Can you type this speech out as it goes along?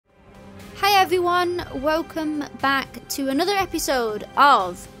Hi everyone, welcome back to another episode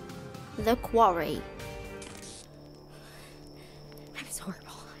of The Quarry. That was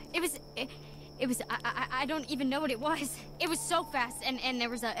horrible. It was I don't even know what it was. It was so fast, and there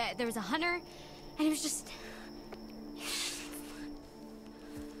was a hunter, and it was just...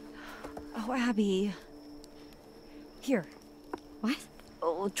 Oh, Abby. Here. What?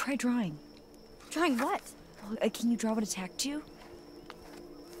 Oh, try drawing. Drawing what? Can you draw what attacked you?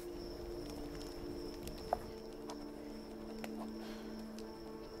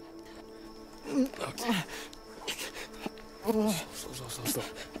 Okay. Stop.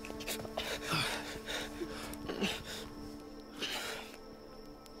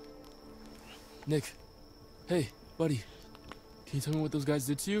 Nick, hey, buddy. Can you tell me what those guys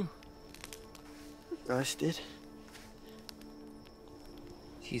did to you? Guys did?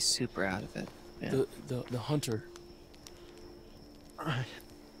 He's super out of it. Yeah. The hunter.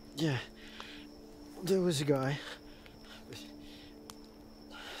 Yeah. There was a guy.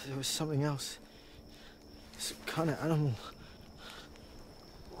 There was something else. Some kind of animal.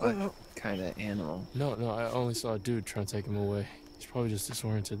 What kind of animal? No, I only saw a dude trying to take him away. He's probably just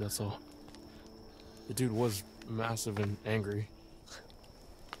disoriented, that's all. The dude was massive and angry.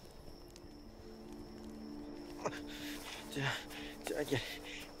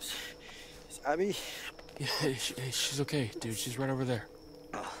 Is Abby? Yeah, she's okay, dude. She's right over there.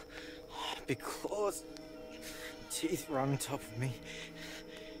 Because teeth were on top of me.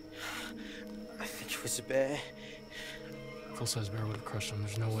 I think it was a bear. Full-size bear would have crushed him.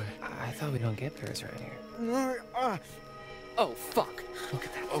 There's no way. I thought we don't get bears around here. No, Oh fuck! Look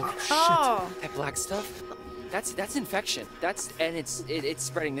at that. Oh shit! Oh, That black stuff. That's infection. It's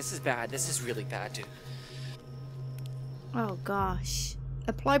spreading. This is bad. This is really bad, dude. oh gosh.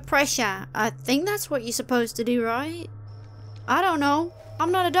 Apply pressure. I think that's what you're supposed to do, right? I don't know.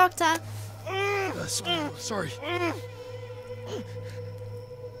 I'm not a doctor. Sorry.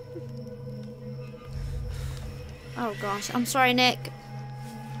 Oh gosh, I'm sorry, Nick.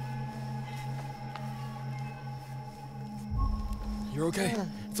 You're okay.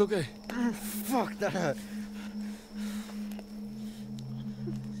 It's okay. fuck that hurt.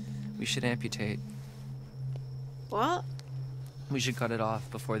 We should amputate. What? We should cut it off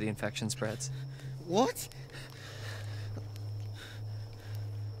before the infection spreads. What?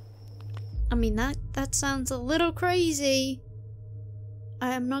 I mean, that sounds a little crazy.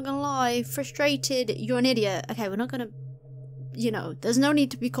 I am not gonna lie. Frustrated, you're an idiot. Okay, we're not gonna... You know, there's no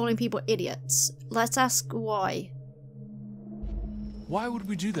need to be calling people idiots. Let's ask why. Why would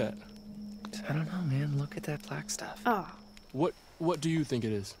we do that? I don't know, man. Look at that black stuff. Oh, What do you think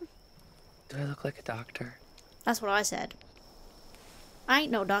it is? Do I look like a doctor? that's what I said. I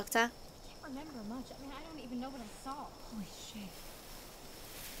ain't no doctor. I can't remember much. I mean, I don't even know what I saw. Holy shit.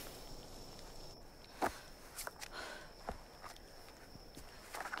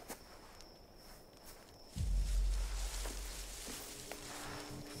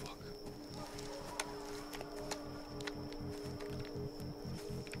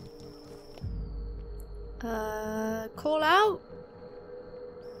 Call out?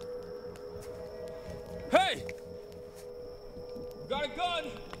 Hey! Got a gun!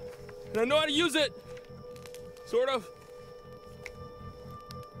 And I know how to use it! Sort of.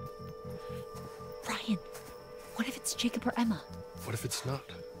 Brian, what if it's Jacob or Emma? What if it's not?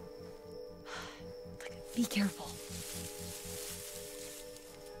 Be careful.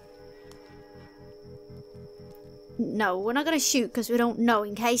 No, we're not gonna shoot because we don't know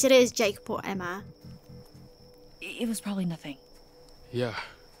in case it is Jacob or Emma. It was probably nothing. Yeah.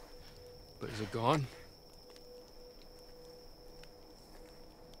 But is it gone?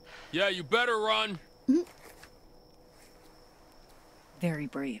 Yeah, you better run! Very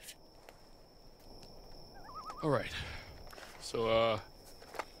brave. Alright. So,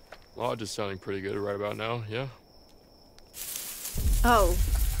 Lodge is sounding pretty good right about now, yeah? Oh.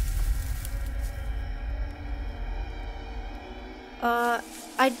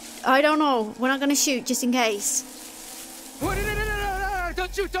 I don't know. We're not gonna shoot just in case. Oh, no!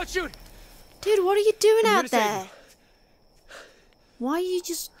 Don't shoot! Dude, what are you doing I'm here out to save there? Why are you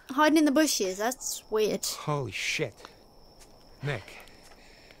just hiding in the bushes? That's weird. Holy shit. Nick.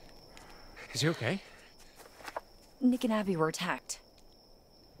 Is he okay? Nick and Abby were attacked.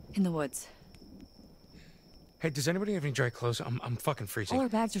 In the woods. Hey, does anybody have any dry clothes? I'm fucking freezing. All our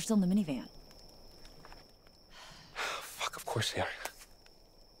bags are still in the minivan. Fuck, of course they are.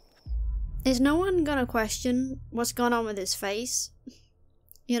 Is no one gonna question what's going on with his face?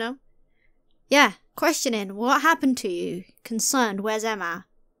 You know? Yeah, questioning what happened to you. Concerned, where's Emma?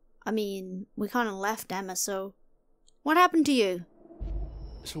 I mean, we kind of left Emma, so... What happened to you?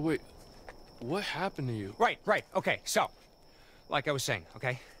 So wait, What happened to you? Right. Okay, so, like I was saying,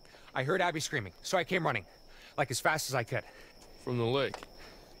 okay? I heard Abby screaming, so I came running, like as fast as I could. From the lake?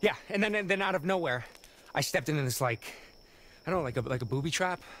 Yeah, and then out of nowhere, I stepped into this, like, I don't know, like a booby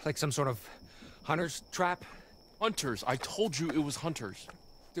trap? Like some sort of hunter's trap? Hunters. I told you it was hunters.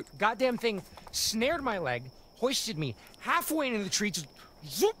 The goddamn thing snared my leg, hoisted me halfway into the tree, just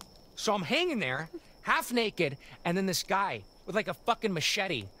zoop! So I'm hanging there, half naked, and then this guy with like a fucking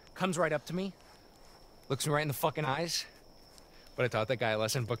machete comes right up to me, looks me right in the fucking eyes. But I taught that guy a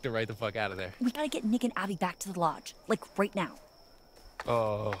lesson, booked it right the fuck out of there. We gotta get Nick and Abby back to the lodge, like right now.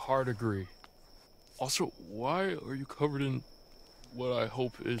 Hard agree. Also, why are you covered in what I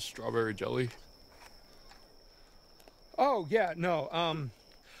hope is strawberry jelly? Oh, yeah, no, I'm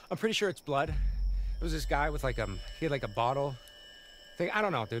pretty sure it's blood. It was this guy with like, he had like a bottle thing. I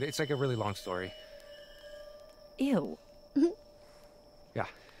don't know, dude. It's like a really long story. Ew. Yeah,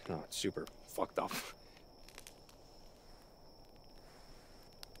 no, it's super fucked up.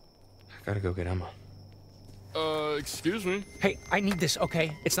 I gotta go get Emma. Excuse me? Hey, I need this,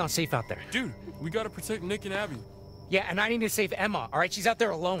 okay? It's not safe out there. Dude, we gotta protect Nick and Abby. Yeah, and I need to save Emma, all right? She's out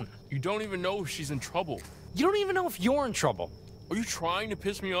there alone. You don't even know if she's in trouble. You don't even know if you're in trouble. Are you trying to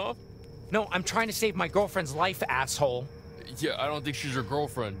piss me off? No, I'm trying to save my girlfriend's life, asshole. Yeah, I don't think she's your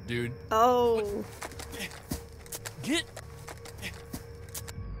girlfriend, dude. Oh. Get...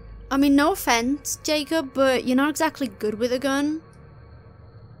 I mean, no offense, Jacob, but you're not exactly good with a gun.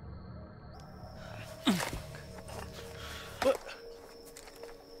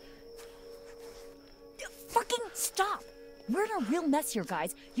 Fucking stop! We're in a real mess here,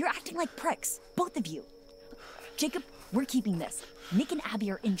 guys. You're acting like pricks, both of you. Jacob, we're keeping this. Nick and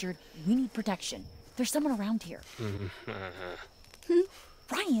Abby are injured. We need protection. There's someone around here.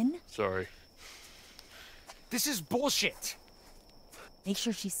 Ryan! Sorry. This is bullshit. Make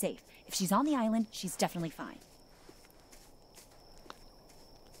sure she's safe. If she's on the island, she's definitely fine.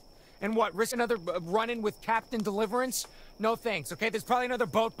 And what, risk another run-in with Captain Deliverance? No thanks, okay? There's probably another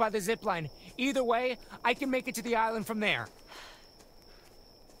boat by the zipline. Either way, I can make it to the island from there.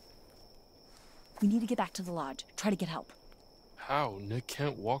 We need to get back to the lodge. Try to get help. How? Nick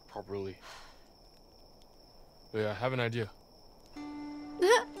can't walk properly. Yeah, I have an idea.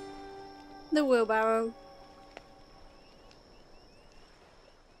 The wheelbarrow.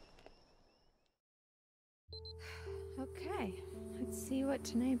 Okay, let's see what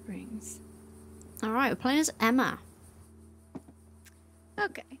tonight brings. Alright, we're playing as Emma.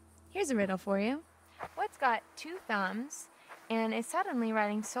 Okay, here's a riddle for you. What's got 2 thumbs and is suddenly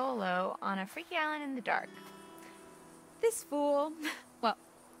riding solo on a freaky island in the dark? This fool, well,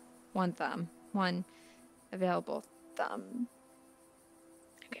 1 thumb, 1 available thumb.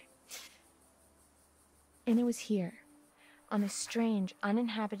 Okay. And it was here, on a strange,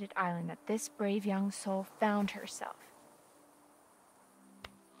 uninhabited island, that this brave young soul found herself.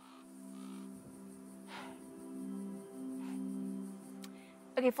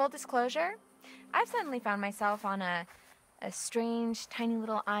 Okay, full disclosure, I've suddenly found myself on a strange, tiny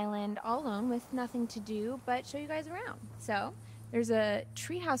little island all alone with nothing to do but show you guys around. So, there's a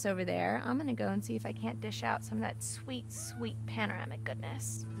treehouse over there. I'm gonna go and see if I can't dish out some of that sweet, sweet panoramic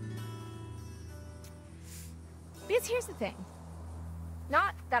goodness. Because here's the thing.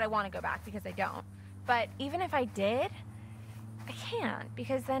 Not that I want to go back, because I don't. But even if I did, I can't,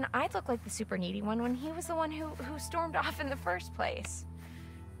 because then I'd look like the super needy one when he was the one who stormed off in the first place.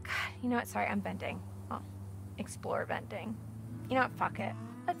 God, you know what? Sorry, I'm venting. Well, explore venting. You know what? Fuck it.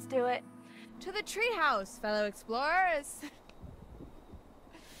 Let's do it. To the treehouse, fellow explorers.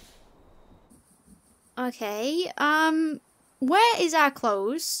 Okay, where is our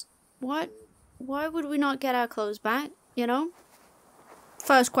clothes? What? Why would we not get our clothes back, you know?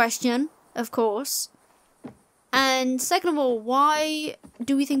 First question, of course. And second of all, why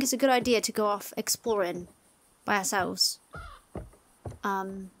do we think it's a good idea to go off exploring by ourselves?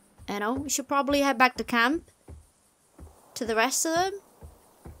 You know, we should probably head back to camp. To the rest of them.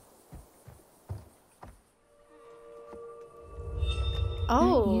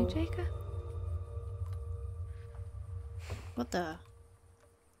 Oh. You, Jacob? What the?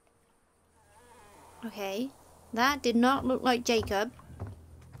 Okay. That did not look like Jacob.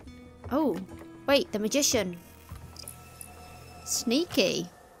 Oh. Wait, the magician. Sneaky.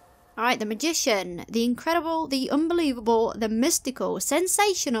 Alright, the magician. The incredible, the unbelievable, the mystical,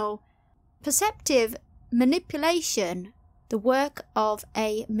 sensational, perceptive manipulation. The work of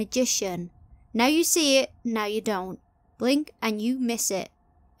a magician. Now you see it, now you don't. Blink and you miss it.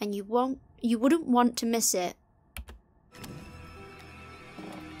 And you wouldn't want to miss it.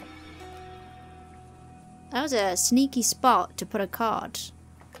 That was a sneaky spot to put a card.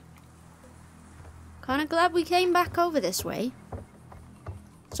 Kind of glad we came back over this way.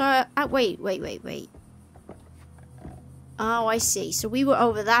 So, wait. Oh, I see. So we were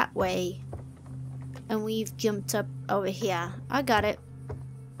over that way. And we've jumped up over here. I got it.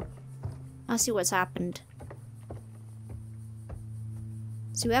 I see what's happened.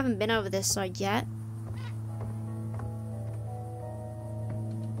 So we haven't been over this side yet.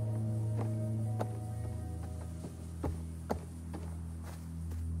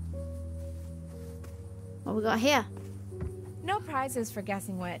 What we got here? No prizes for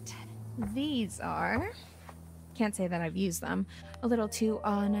guessing what these are. Can't say that I've used them. A little too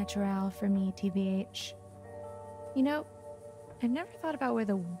au naturel for me, TBH. You know, I've never thought about where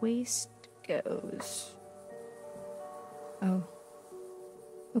the waist goes. Oh,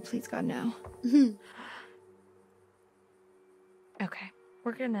 please God, no. Okay,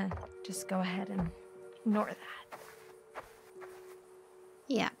 we're gonna just go ahead and ignore that.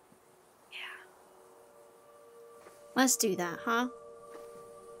 Yeah. Let's do that, huh?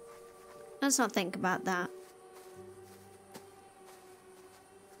 Let's not think about that.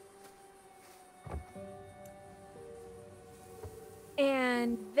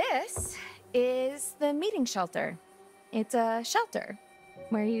 And this is the meeting shelter. It's a shelter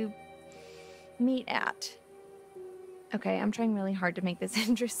where you meet at. Okay, I'm trying really hard to make this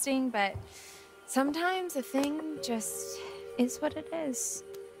interesting, but sometimes a thing just is what it is.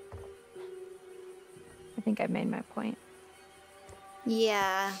 I think I've made my point.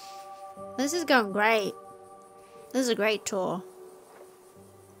 Yeah. This is going great. This is a great tour.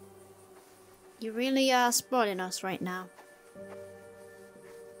 You really are spoiling us right now.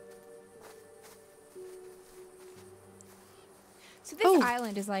 So this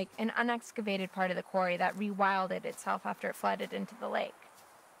island is like an unexcavated part of the quarry that rewilded itself after it flooded into the lake.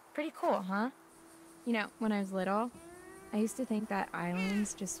 Pretty cool, huh? You know, when I was little, I used to think that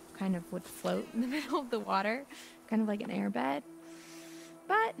islands just kind of would float in the middle of the water, kind of like an airbed.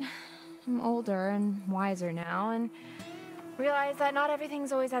 But I'm older and wiser now and realize that not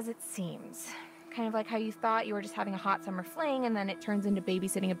everything's always as it seems. Kind of like how you thought you were just having a hot summer fling and then it turns into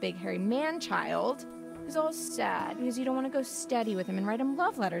babysitting a big hairy man-child who's all sad because you don't want to go steady with him and write him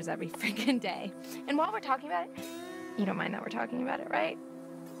love letters every freaking day. And while we're talking about it, you don't mind that we're talking about it, right?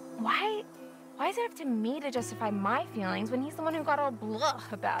 Why is it up to me to justify my feelings when he's the one who got all blah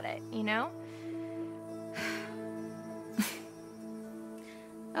about it, you know?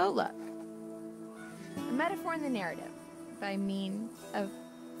 Oh, look. A metaphor in the narrative. I mean, a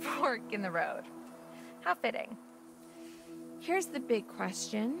fork in the road. How fitting. Here's the big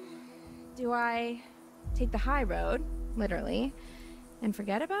question. Do I take the high road, literally, and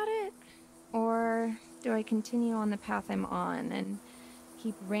forget about it? Or do I continue on the path I'm on and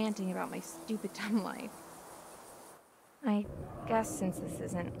keep ranting about my stupid dumb life? I guess since this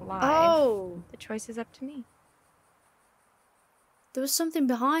isn't live, the choice is up to me. There was something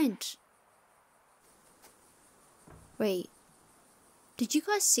behind. Wait. Did you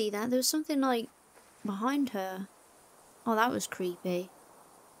guys see that? There was something like behind her. Oh, that was creepy.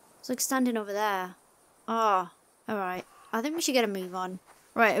 It's like standing over there. Ah, alright. I think we should get a move on.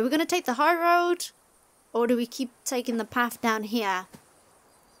 Right, are we gonna take the high road? Or do we keep taking the path down here?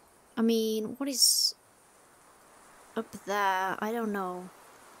 I mean, what is up there? I don't know.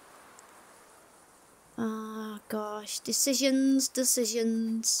 Ah, gosh. Decisions.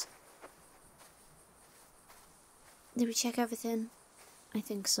 Did we check everything? I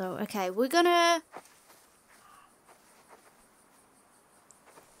think so. Okay, we're gonna...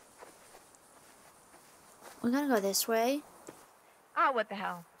 We're gonna go this way. Ah, what the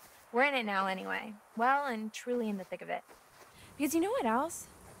hell. We're in it now anyway. Well and truly in the thick of it. Because you know what else?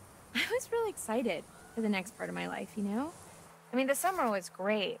 I was really excited for the next part of my life, you know? I mean, the summer was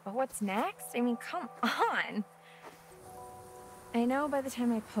great, but what's next? I mean, come on. I know by the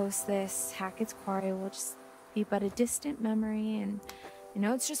time I post this, Hackett's Quarry will just be but a distant memory, and I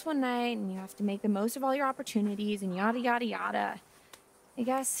know it's just one night, and you have to make the most of all your opportunities, and yada, yada, yada. I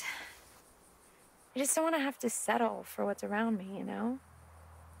guess I just don't want to have to settle for what's around me, you know?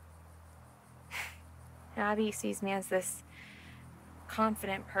 Abby sees me as this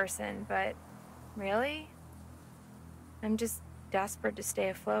confident person, but really? I'm just desperate to stay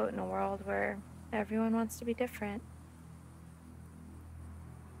afloat in a world where everyone wants to be different.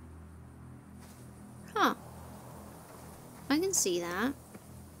 Huh. I can see that.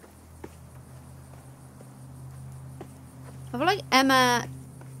 I feel like Emma...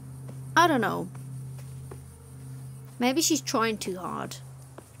 I don't know. Maybe she's trying too hard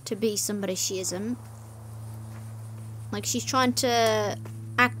to be somebody she isn't. Like she's trying to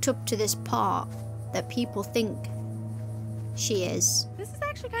act up to this part that people think she is. This is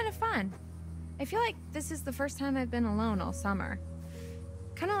actually kind of fun. I feel like this is the first time I've been alone all summer.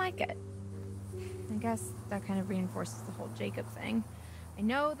 Kind of like it. I guess that kind of reinforces the whole Jacob thing. I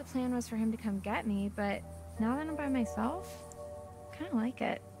know the plan was for him to come get me, but now that I'm by myself, kind of like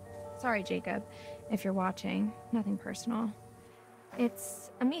it. Sorry, Jacob, if you're watching. Nothing personal. It's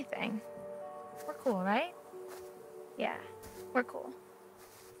a me thing. We're cool, right? Yeah, we're cool.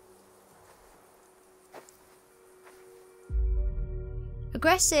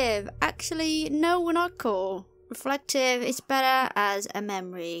 Aggressive. Actually, no, we're not cool. Reflective. It's better as a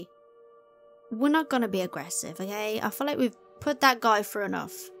memory. We're not gonna be aggressive, okay? I feel like we've put that guy through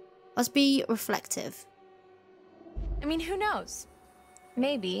enough. Let's be reflective. I mean, who knows?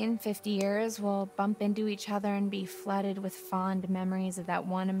 Maybe in 50 years we'll bump into each other and be flooded with fond memories of that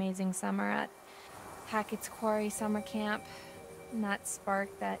one amazing summer at Hackett's Quarry summer camp. And that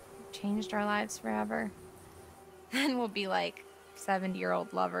spark that changed our lives forever. Then we'll be like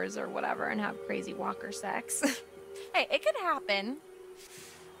 70-year-old lovers or whatever and have crazy walker sex. Hey, it could happen.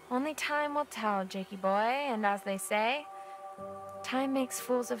 Only time will tell, Jakey boy, and as they say, time makes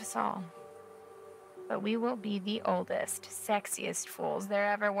fools of us all. But we will be the oldest, sexiest fools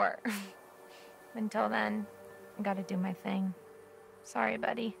there ever were. Until then, I gotta do my thing. Sorry,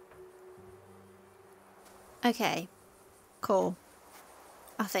 buddy. Okay. Cool.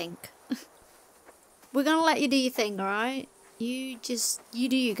 I think. We're gonna let you do your thing, alright? You do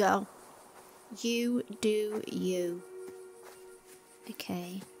you, girl. You do you.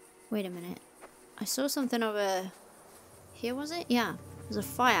 Okay. Wait a minute. I saw something over here, was it? Yeah. There's a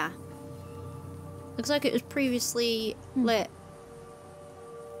fire. Looks like it was previously lit.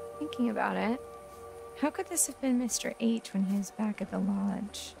 Thinking about it, how could this have been Mr. H when he was back at the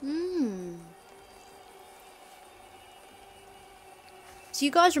lodge? So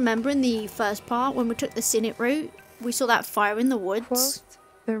you guys remember in the first part when we took the scenic route, we saw that fire in the woods? Quote,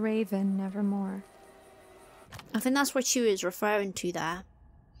 the raven nevermore. I think that's what she was referring to there.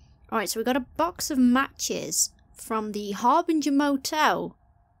 Alright, so we got a box of matches from the Harbinger Motel.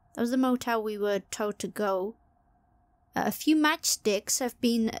 That was the motel we were told to go. A few matchsticks have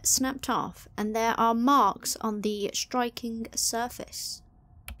been snapped off, and there are marks on the striking surface.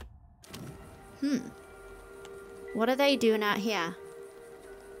 What are they doing out here?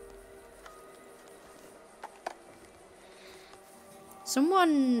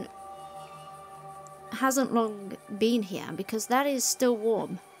 Someone hasn't long been here because that is still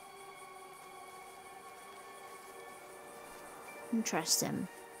warm. Interesting.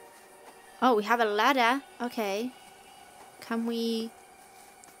 Oh, we have a ladder. Okay. Can we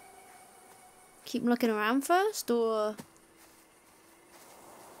keep looking around first, or...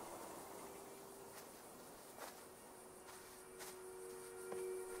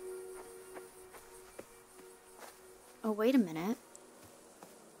 Oh, wait a minute.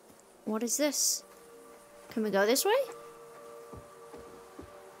 What is this? Can we go this way?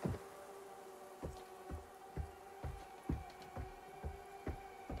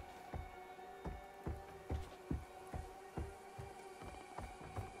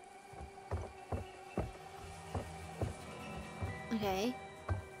 Okay.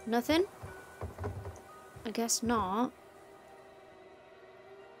 Nothing? I guess not.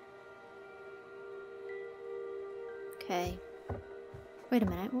 Okay. Wait a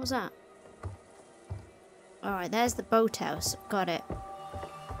minute, what was that? Alright, there's the boathouse. Got it.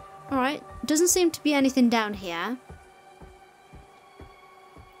 Alright, doesn't seem to be anything down here.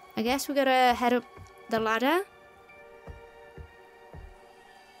 I guess we gotta head up the ladder.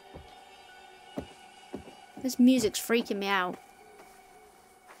 This music's freaking me out.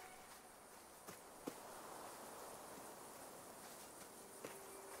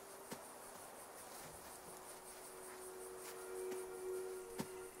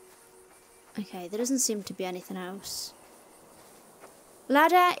 Okay, there doesn't seem to be anything else.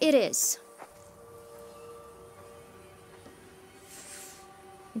 Ladder it is.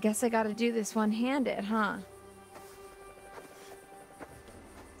 I guess I gotta do this one-handed, huh?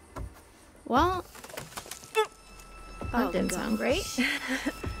 Well... That didn't sound great.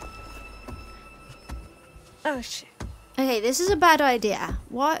 Oh, shit. Okay, this is a bad idea.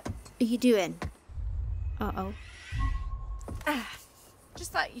 What are you doing? Uh-oh.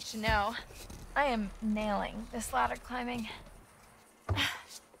 Just thought you should know. I am nailing this ladder climbing.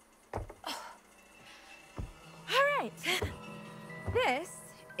 Alright. This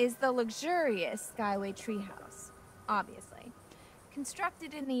is the luxurious Skyway treehouse, obviously.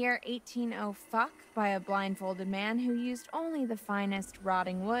 Constructed in the year 1800 fuck by a blindfolded man who used only the finest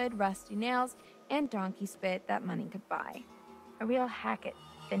rotting wood, rusty nails, and donkey spit that money could buy. A real Hackett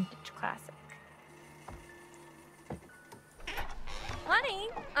vintage classic. Honey,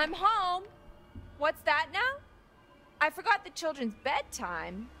 I'm home. What's that now? I forgot the children's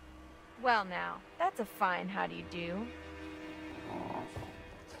bedtime. Well now, that's a fine how do you do.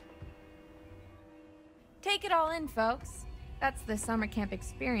 Take it all in, folks. That's the summer camp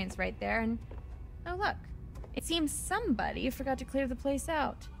experience right there, and oh look, it seems somebody forgot to clear the place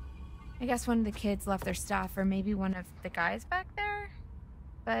out. I guess one of the kids left their stuff, or maybe one of the guys back there?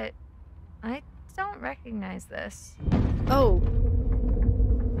 But I don't recognize this. Oh.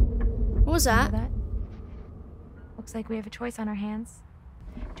 What was that? Remember that? Looks like we have a choice on our hands.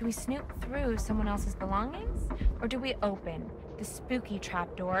 Do we snoop through someone else's belongings? Or do we open the spooky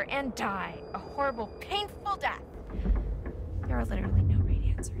trapdoor and die a horrible, painful death? There are literally no right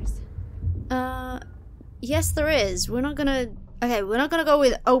answers. Yes there is. We're not gonna go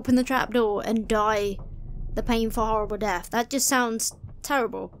with open the trapdoor and die the painful, horrible death. That just sounds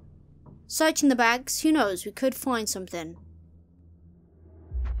terrible. Searching the bags, who knows, we could find something.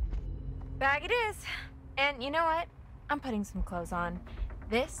 Bag it is. And you know what? I'm putting some clothes on.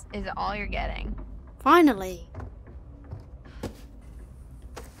 This is all you're getting. Finally.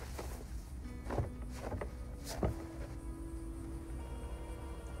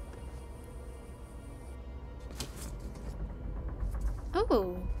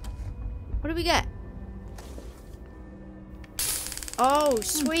 Oh. What do we get? Oh,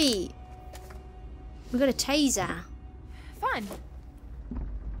 sweet. We got a taser. Fun.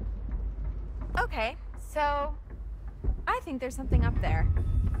 Okay, so I think there's something up there.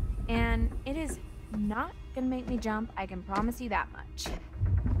 And it is not gonna make me jump, I can promise you that much.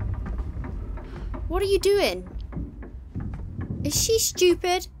 What are you doing? Is she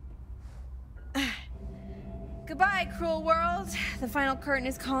stupid? Goodbye, cruel world. The final curtain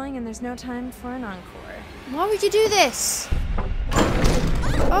is calling and there's no time for an encore. Why would you do this?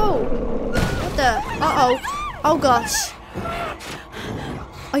 Oh. What the? Uh-oh. Oh gosh.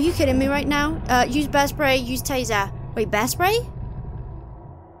 Are you kidding me right now? Use bear spray, use taser. Wait, bear spray?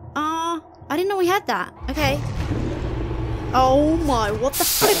 I didn't know we had that. Okay. Oh my, what the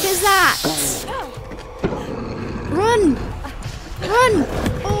flip is that? Run! Run!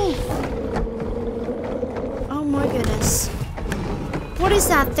 Oh. Oh my goodness. What is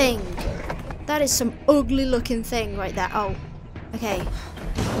that thing? That is some ugly looking thing right there. Oh. Okay.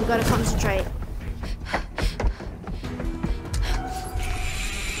 We've got to concentrate.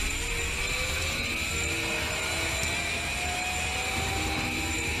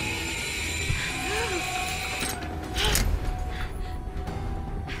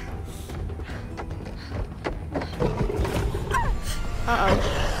 Uh-oh.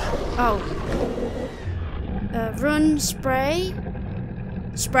 Oh. Run, spray.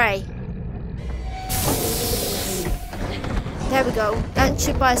 Spray. There we go. That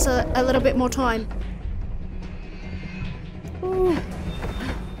should buy us a little bit more time. Ooh.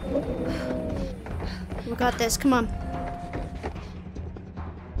 We got this. Come on.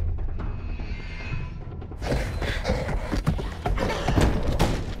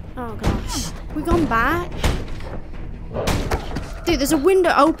 Oh gosh. We gone back? Dude, there's a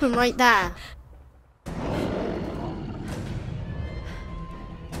window open right there.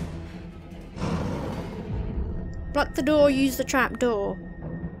 Block the door, use the trap door.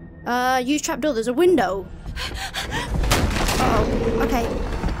 Use trap door, there's a window. Uh-oh, okay.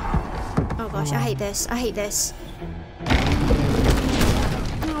 Oh gosh, I hate this, I hate this.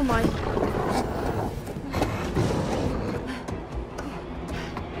 Oh my.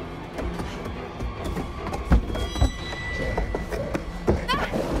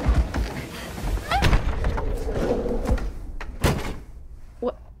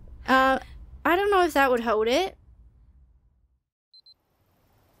 What? I don't know if that would hold it.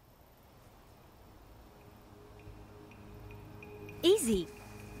 Easy.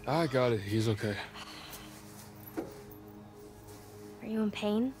 I got it. He's okay. Are you in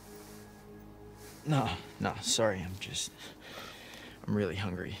pain? No, sorry. I'm really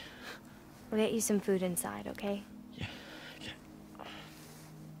hungry. We'll get you some food inside, okay? Yeah, okay.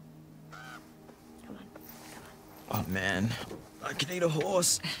 Come on. Oh man, I can eat a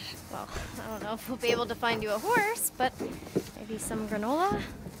horse. Well, I don't know if we'll be able to find you a horse, but maybe some granola?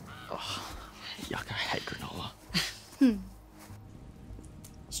 Oh, yuck, I hate granola.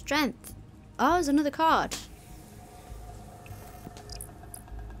 Strength. Oh, there's another card.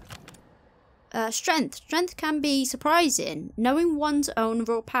 Strength. Strength can be surprising. Knowing one's own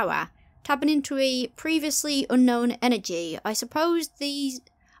raw power. Tapping into a previously unknown energy. I suppose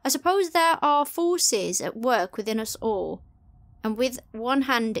there are forces at work within us all. And with one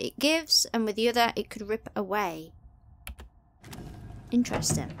hand it gives, and with the other it could rip away.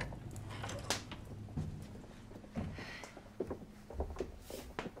 Interesting.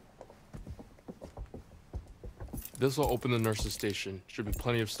 This will open the nurse's station. Should be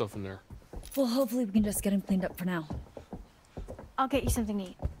plenty of stuff in there. Well, hopefully we can just get him cleaned up for now. I'll get you something to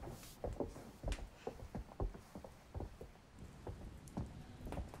eat.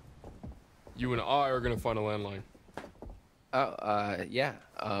 You and I are gonna find a landline. Oh, yeah.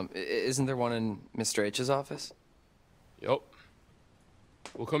 Isn't there one in Mr. H's office? Yup.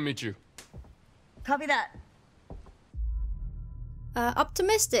 We'll come meet you. Copy that.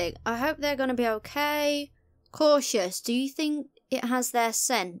 Optimistic. I hope they're gonna be okay. Cautious. Do you think it has their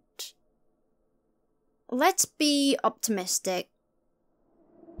scent? Let's be optimistic.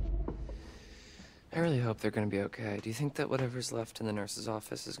 I really hope they're gonna be okay. Do you think that whatever's left in the nurse's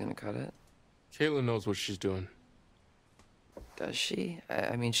office is gonna cut it? Caitlin knows what she's doing. Does she?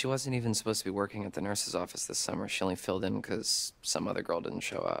 I mean, she wasn't even supposed to be working at the nurse's office this summer. She only filled in because some other girl didn't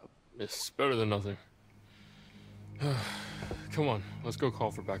show up. It's better than nothing. Come on, let's go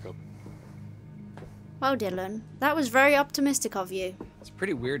call for backup. Well, Dylan, that was very optimistic of you. It's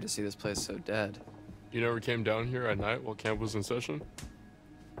pretty weird to see this place so dead. You never came down here at night while camp was in session?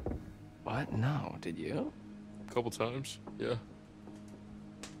 What? No, did you? A couple times, yeah.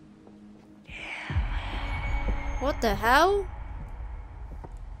 What the hell?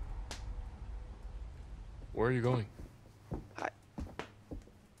 Where are you going?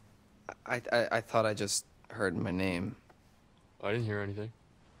 I thought I just heard my name. I didn't hear anything.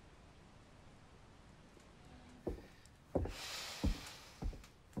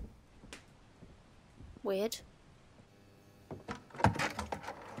 Weird. I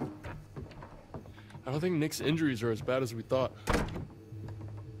don't think Nick's injuries are as bad as we thought.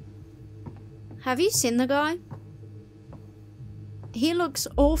 Have you seen the guy? He looks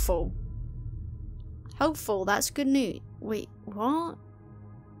awful. Hopeful, that's good news. Wait, what?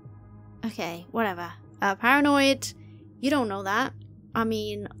 Okay, whatever. Paranoid, you don't know that. I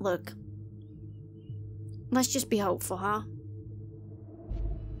mean, look. Let's just be hopeful, huh?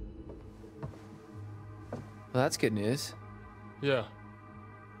 Well, that's good news. Yeah.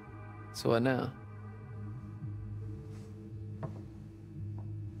 So what now?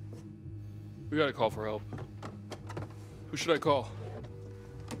 We gotta call for help. Who should I call?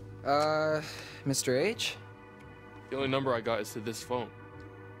 Mr. H? The only number I got is to this phone.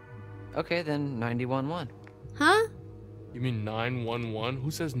 Okay, then 911. Huh? You mean 911?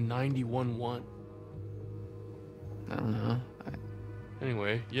 Who says 911? I don't know.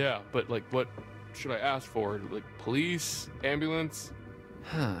 Anyway, yeah, but like, what should I ask for? Like, police? Ambulance?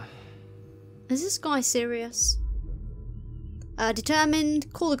 Huh. Is this guy serious?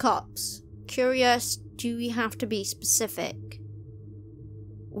 Determined, call the cops. Curious, do we have to be specific?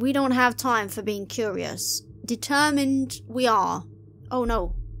 We don't have time for being curious. Determined, we are. Oh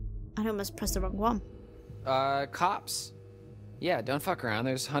no, I almost pressed the wrong one. Cops. Yeah, don't fuck around.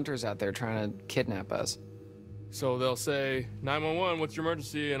 There's hunters out there trying to kidnap us. So they'll say, 911, what's your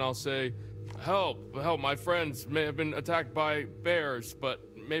emergency? And I'll say, help, help, my friends may have been attacked by bears, but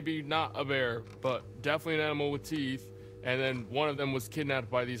maybe not a bear, but definitely an animal with teeth. And then one of them was kidnapped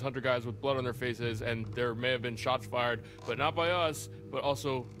by these hunter guys with blood on their faces, and there may have been shots fired, but not by us, but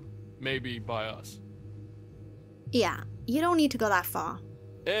also maybe by us. Yeah, you don't need to go that far.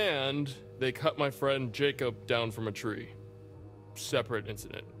 And they cut my friend Jacob down from a tree. Separate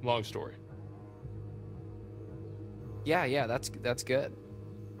incident. Long story. Yeah, that's good.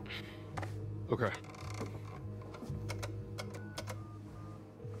 Okay.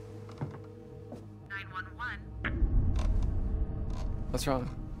 What's wrong?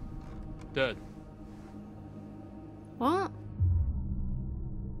 Dead. What?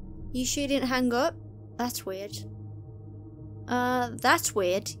 You sure didn't hang up? That's weird. That's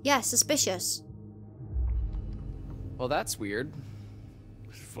weird. Yeah, suspicious. Well, that's weird.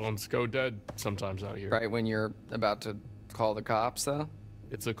 Phones go dead sometimes out here. Right when you're about to call the cops, though?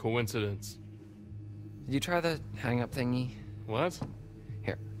 It's a coincidence. Did you try the hang-up thingy? What?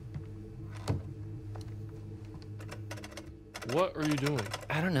 Here. What are you doing?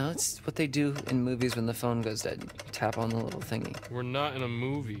 I don't know. It's what they do in movies when the phone goes dead. You tap on the little thingy. We're not in a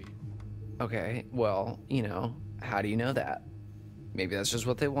movie. Okay, well, you know, how do you know that? Maybe that's just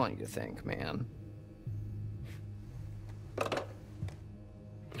what they want you to think, man.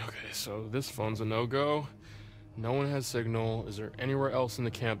 Okay, so this phone's a no-go. No one has signal. Is there anywhere else in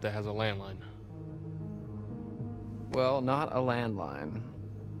the camp that has a landline? Well, not a landline.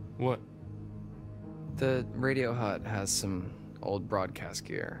 What? The radio hut has some old broadcast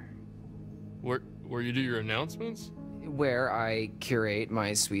gear. Where you do your announcements? Where I curate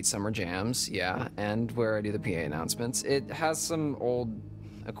my sweet summer jams, yeah, and where I do the PA announcements. It has some old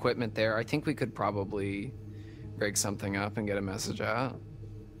equipment there. I think we could probably rig something up and get a message out.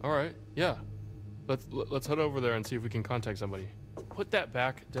 All right, yeah. Let's head over there and see if we can contact somebody. Put that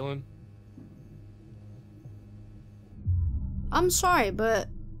back, Dylan. I'm sorry, but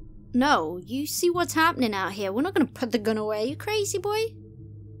no. You see what's happening out here. We're not gonna put the gun away. You crazy, boy?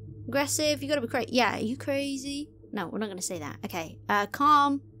 Aggressive. You gotta be crazy. Yeah, you crazy? No, we're not gonna say that. Okay.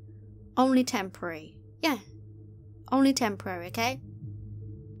 Calm. Only temporary. Yeah. Only temporary. Okay.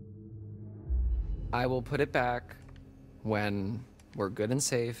 I will put it back when we're good and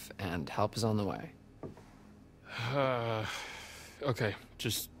safe and help is on the way. Okay,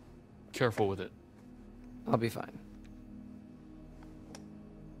 just careful with it. I'll be fine.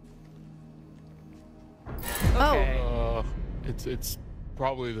 Okay. It's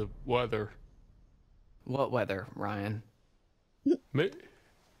probably the weather. What weather, Ryan? Maybe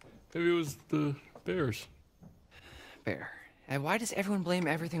it was the bears. Bear. And why does everyone blame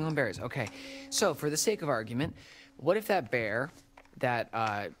everything on bears? Okay, so for the sake of argument, what if that bear that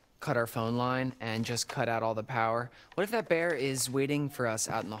cut our phone line and just cut out all the power, what if that bear is waiting for us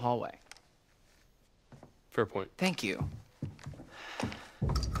out in the hallway? Fair point. Thank you.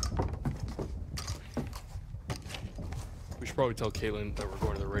 We should probably tell Caitlin that we're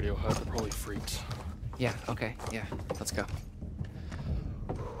going to the radio hut. They're probably freaks. Yeah, okay, yeah, let's go.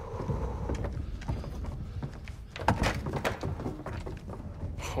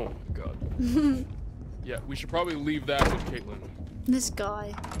 Oh my god. Yeah, we should probably leave that with Caitlin. This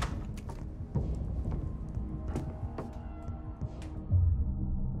guy.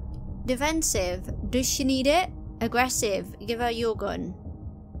 Defensive. Does she need it? Aggressive. Give her your gun.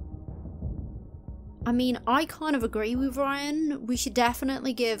 I mean, I kind of agree with Ryan. We should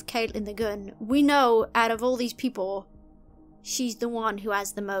definitely give Caitlin the gun. We know out of all these people, she's the one who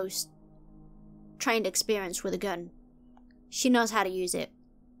has the most trained experience with a gun. She knows how to use it.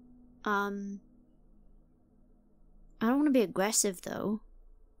 I don't want to be aggressive though.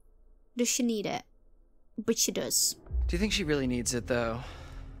 Does she need it? But she does. Do you think she really needs it though?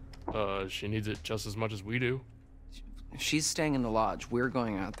 She needs it just as much as we do. She's staying in the lodge. We're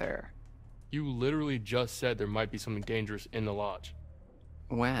going out there. You literally just said there might be something dangerous in the lodge.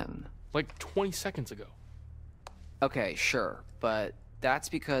 When? Like 20 seconds ago. Okay, sure, but that's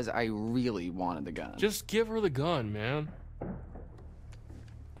because I really wanted the gun. Just give her the gun, man.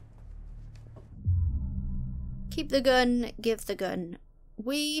 Keep the gun, give the gun.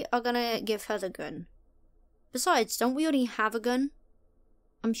 We are gonna give her the gun. Besides, don't we already have a gun?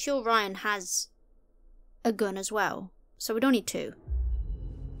 I'm sure Ryan has a gun as well, so we don't need two.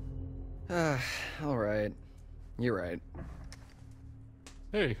 Alright. You're right.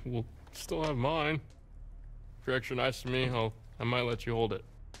 Hey, we'll still have mine. If you're extra nice to me, I might let you hold it.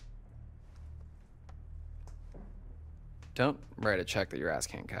 Don't write a check that your ass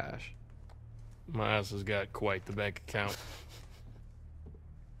can't cash. My ass has got quite the bank account.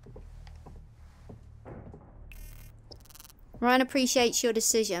 Ryan appreciates your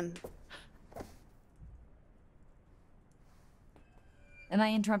decision. Am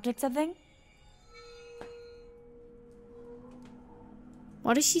I interrupting something?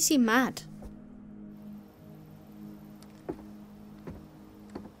 Why does she seem mad?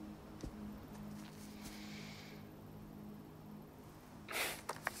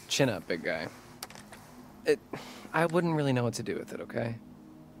 Chin up, big guy. I wouldn't really know what to do with it, okay?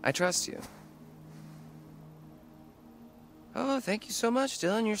 I trust you. Oh, thank you so much,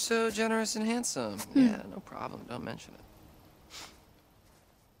 Dylan. You're so generous and handsome. Yeah, no problem. Don't mention it.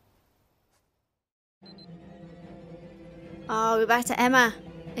 Oh, we're back to Emma.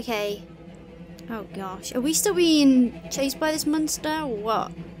 Okay. Oh gosh. Are we still being chased by this monster or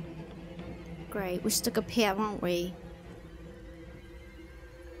what? Great, we're stuck up here, aren't we?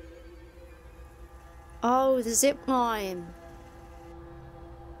 Oh, the zip line.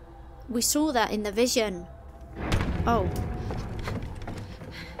 We saw that in the vision. Oh.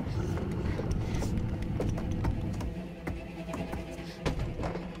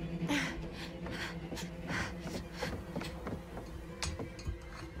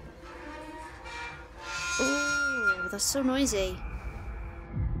 Ooh, that's so noisy.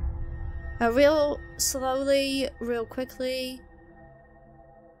 Real slowly, real quickly.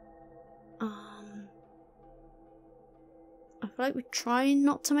 I feel like we're trying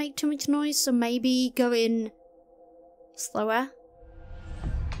not to make too much noise, so maybe going slower.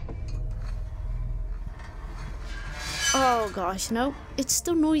 Oh gosh, no, it's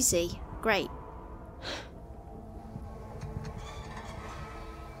still noisy. Great.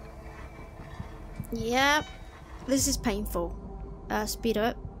 Yep, this is painful. Speed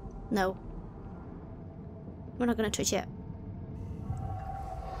up. No. We're not gonna touch it.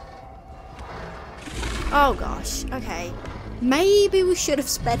 Oh gosh, okay. Maybe we should have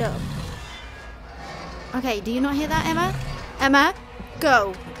sped up. Okay, do you not hear that, Emma? Emma,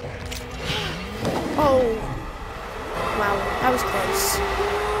 go. Oh. Wow, that was close.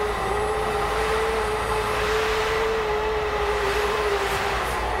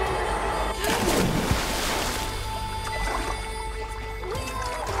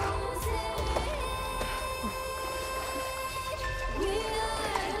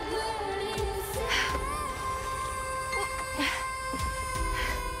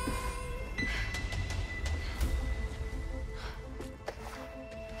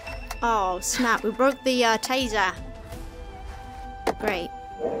 Oh, snap. We broke the taser. Great.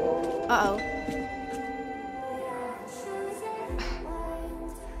 Uh-oh.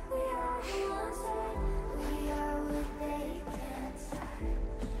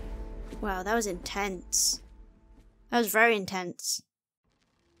 Wow, that was intense. That was very intense.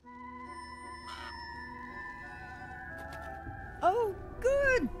 Oh,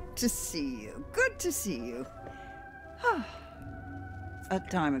 good to see you. Good to see you. That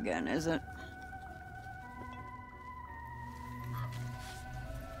time again, is it?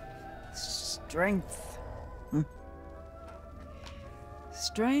 Strength.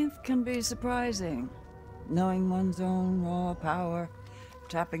 Strength can be surprising. Knowing one's own raw power,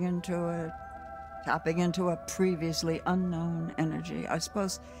 tapping into a previously unknown energy. I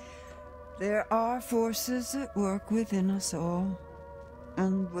suppose there are forces at work within us all.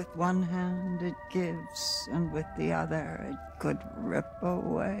 And with one hand it gives, and with the other it could rip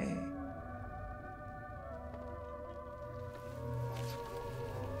away.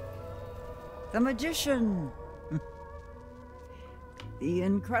 The magician. The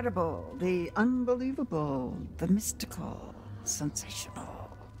incredible, the unbelievable, the mystical, sensational.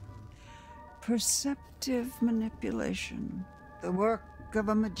 Perceptive manipulation. The work of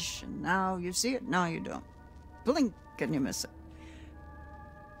a magician. Now you see it, now you don't. Blink and you miss it.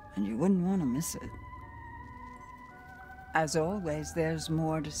 And you wouldn't want to miss it. As always, there's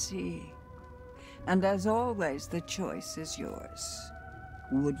more to see. And as always, the choice is yours.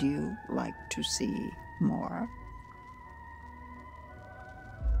 Would you like to see more?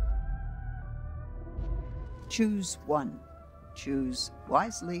 Choose one. Choose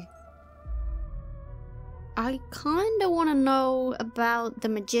wisely. I kind of want to know about the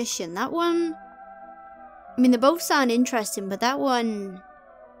magician. That one... I mean, they both sound interesting, but that one...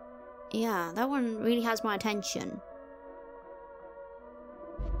 Yeah, that one really has my attention.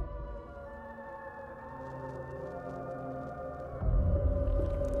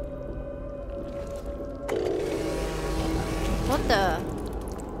 What the?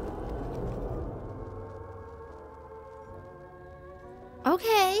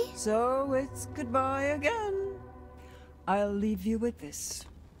 Okay. So it's goodbye again. I'll leave you with this.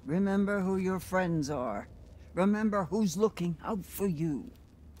 Remember who your friends are. Remember who's looking out for you.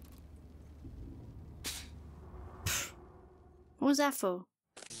 What was that for?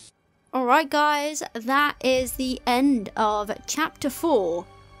 Alright guys, that is the end of chapter 4.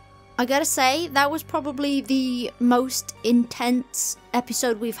 I gotta say, that was probably the most intense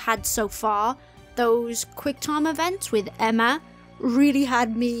episode we've had so far. Those QuickTime events with Emma really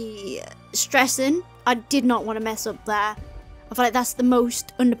had me stressing. I did not want to mess up there. I feel like that's the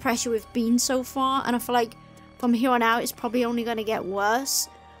most under pressure we've been so far, and I feel like from here on out it's probably only going to get worse.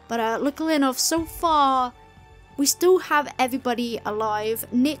 But luckily enough, so far we still have everybody alive.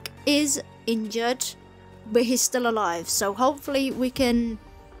 Nick is injured, but he's still alive, so hopefully we can,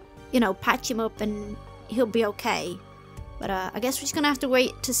 you know, patch him up and he'll be okay. But I guess we're just gonna have to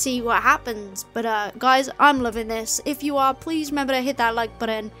wait to see what happens. But guys, I'm loving this. If you are, please remember to hit that like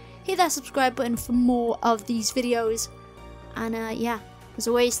button, hit that subscribe button for more of these videos. And yeah, as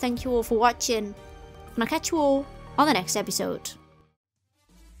always, thank you all for watching, and I'll catch you all on the next episode.